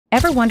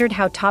Ever wondered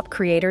how top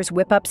creators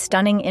whip up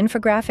stunning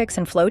infographics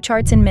and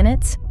flowcharts in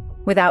minutes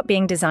without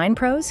being design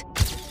pros?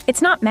 It's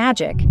not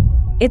magic.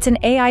 It's an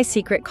AI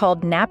secret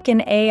called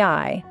Napkin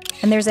AI,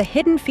 and there's a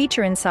hidden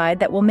feature inside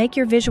that will make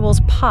your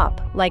visuals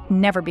pop like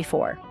never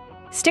before.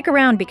 Stick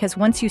around because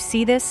once you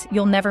see this,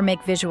 you'll never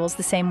make visuals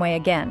the same way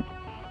again.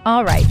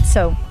 Alright,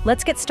 so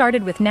let's get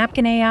started with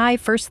Napkin AI.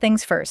 First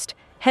things first,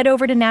 head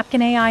over to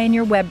Napkin AI in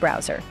your web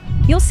browser.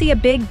 You'll see a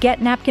big Get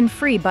Napkin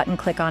Free button.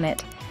 Click on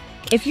it.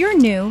 If you're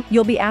new,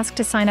 you'll be asked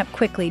to sign up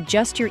quickly,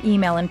 just your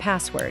email and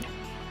password.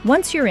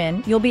 Once you're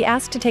in, you'll be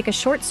asked to take a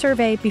short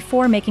survey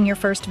before making your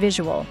first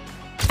visual.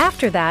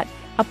 After that,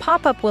 a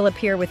pop-up will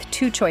appear with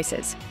two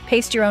choices: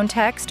 paste your own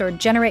text or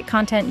generate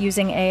content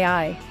using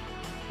AI.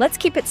 Let's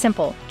keep it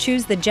simple.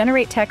 Choose the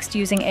Generate Text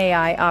Using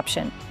AI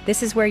option.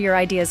 This is where your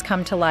ideas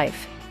come to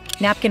life.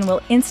 Napkin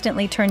will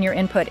instantly turn your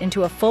input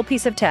into a full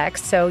piece of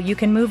text, so you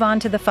can move on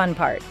to the fun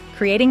part,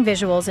 creating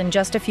visuals in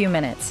just a few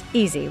minutes.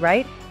 Easy,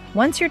 right?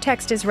 Once your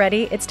text is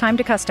ready, it's time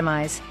to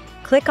customize.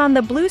 Click on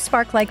the blue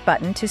spark-like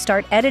button to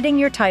start editing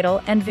your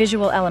title and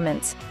visual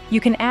elements.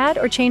 You can add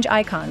or change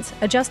icons,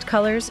 adjust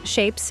colors,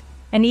 shapes,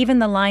 and even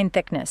the line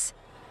thickness.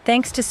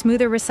 Thanks to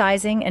smoother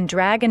resizing and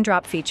drag and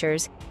drop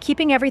features,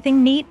 keeping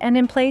everything neat and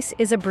in place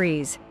is a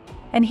breeze.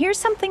 And here's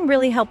something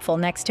really helpful: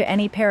 next to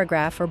any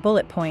paragraph or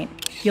bullet point,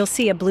 you'll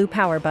see a blue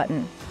power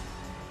button.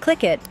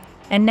 Click it,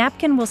 and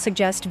Napkin will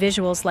suggest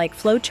visuals like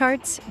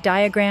flowcharts,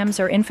 diagrams,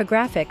 or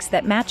infographics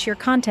that match your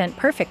content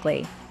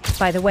perfectly.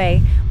 By the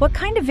way, what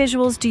kind of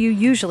visuals do you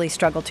usually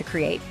struggle to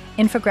create?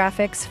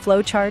 Infographics,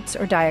 flowcharts,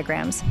 or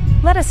diagrams?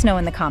 Let us know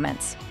in the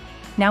comments.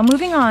 Now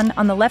moving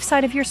on the left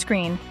side of your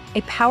screen,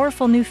 a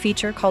powerful new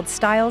feature called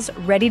Styles,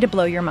 ready to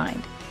blow your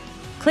mind.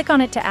 Click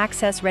on it to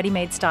access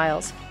ready-made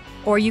styles,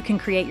 or you can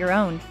create your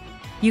own.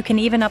 You can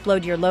even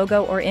upload your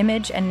logo or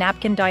image, and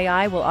Napkin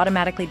AI will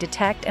automatically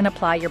detect and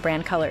apply your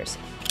brand colors.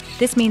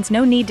 This means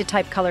no need to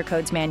type color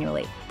codes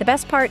manually. The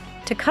best part,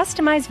 to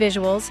customize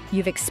visuals,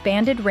 you've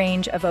expanded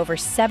range of over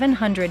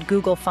 700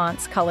 Google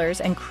fonts,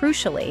 colors, and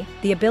crucially,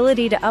 the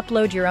ability to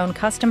upload your own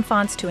custom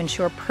fonts to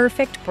ensure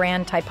perfect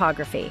brand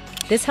typography.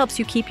 This helps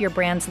you keep your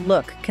brand's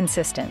look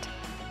consistent.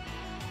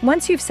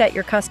 Once you've set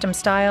your custom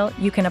style,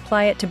 you can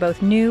apply it to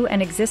both new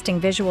and existing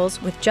visuals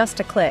with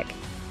just a click,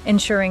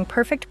 ensuring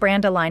perfect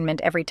brand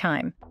alignment every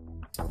time.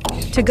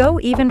 To go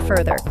even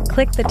further,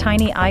 click the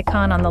tiny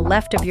icon on the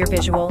left of your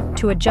visual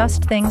to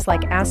adjust things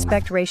like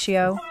aspect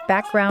ratio,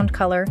 background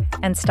color,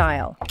 and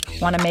style.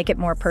 Want to make it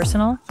more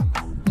personal?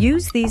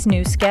 Use these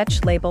new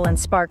Sketch, Label, and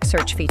Spark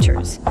search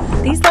features.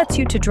 These lets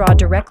you to draw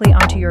directly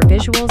onto your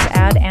visuals,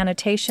 add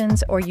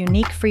annotations, or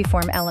unique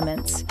freeform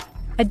elements.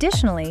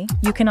 Additionally,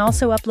 you can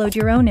also upload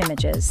your own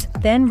images,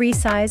 then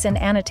resize and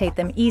annotate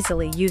them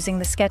easily using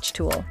the Sketch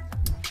tool.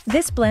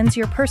 This blends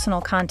your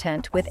personal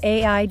content with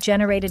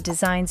AI-generated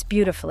designs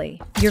beautifully.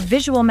 Your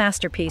visual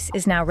masterpiece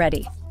is now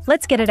ready.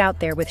 Let's get it out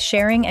there with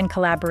sharing and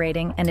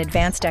collaborating and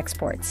advanced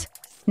exports.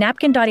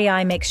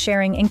 Napkin.ai makes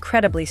sharing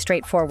incredibly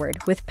straightforward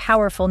with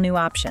powerful new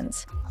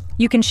options.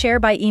 You can share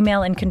by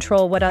email and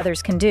control what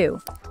others can do: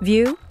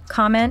 view,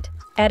 comment,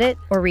 edit,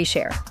 or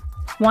reshare.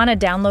 Want a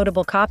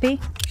downloadable copy?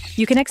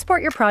 You can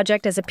export your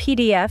project as a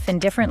PDF in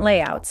different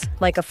layouts,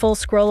 like a full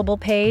scrollable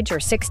page or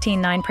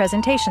 16:9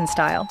 presentation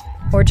style,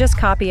 or just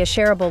copy a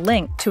shareable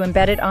link to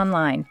embed it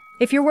online.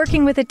 If you're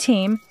working with a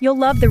team, you'll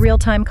love the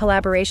real-time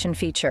collaboration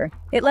feature.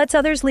 It lets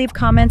others leave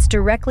comments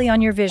directly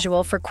on your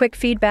visual for quick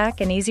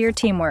feedback and easier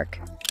teamwork.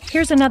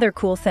 Here's another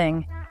cool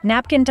thing.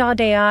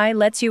 Napkin.ai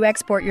lets you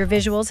export your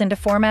visuals into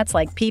formats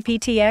like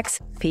PPTX,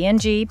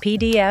 PNG,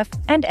 PDF,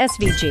 and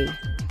SVG.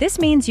 This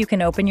means you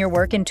can open your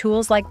work in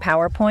tools like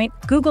PowerPoint,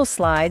 Google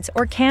Slides,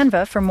 or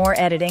Canva for more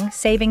editing,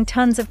 saving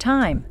tons of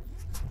time.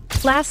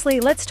 Lastly,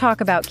 let's talk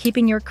about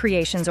keeping your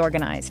creations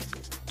organized.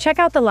 Check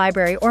out the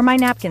Library or My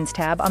Napkins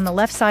tab on the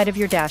left side of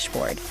your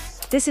dashboard.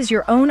 This is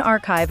your own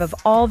archive of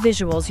all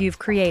visuals you've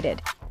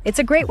created. It's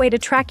a great way to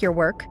track your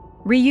work,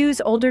 reuse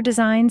older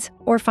designs,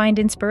 or find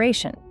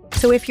inspiration.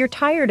 So if you're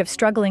tired of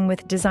struggling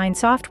with design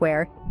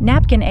software,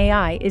 Napkin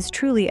AI is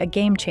truly a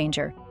game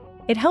changer.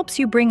 It helps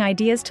you bring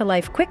ideas to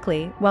life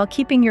quickly while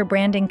keeping your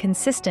branding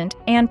consistent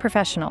and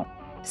professional.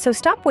 So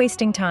stop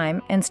wasting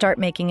time and start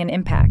making an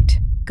impact.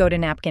 Go to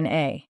Napkin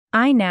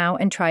AI now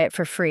and try it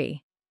for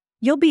free.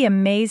 You'll be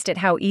amazed at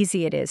how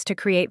easy it is to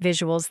create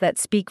visuals that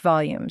speak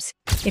volumes.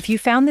 If you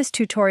found this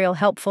tutorial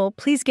helpful,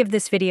 please give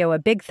this video a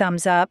big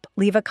thumbs up,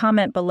 leave a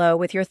comment below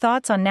with your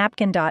thoughts on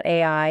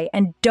Napkin.ai,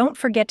 and don't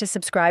forget to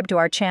subscribe to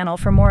our channel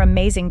for more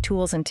amazing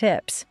tools and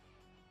tips.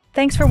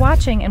 Thanks for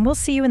watching, and we'll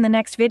see you in the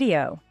next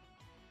video.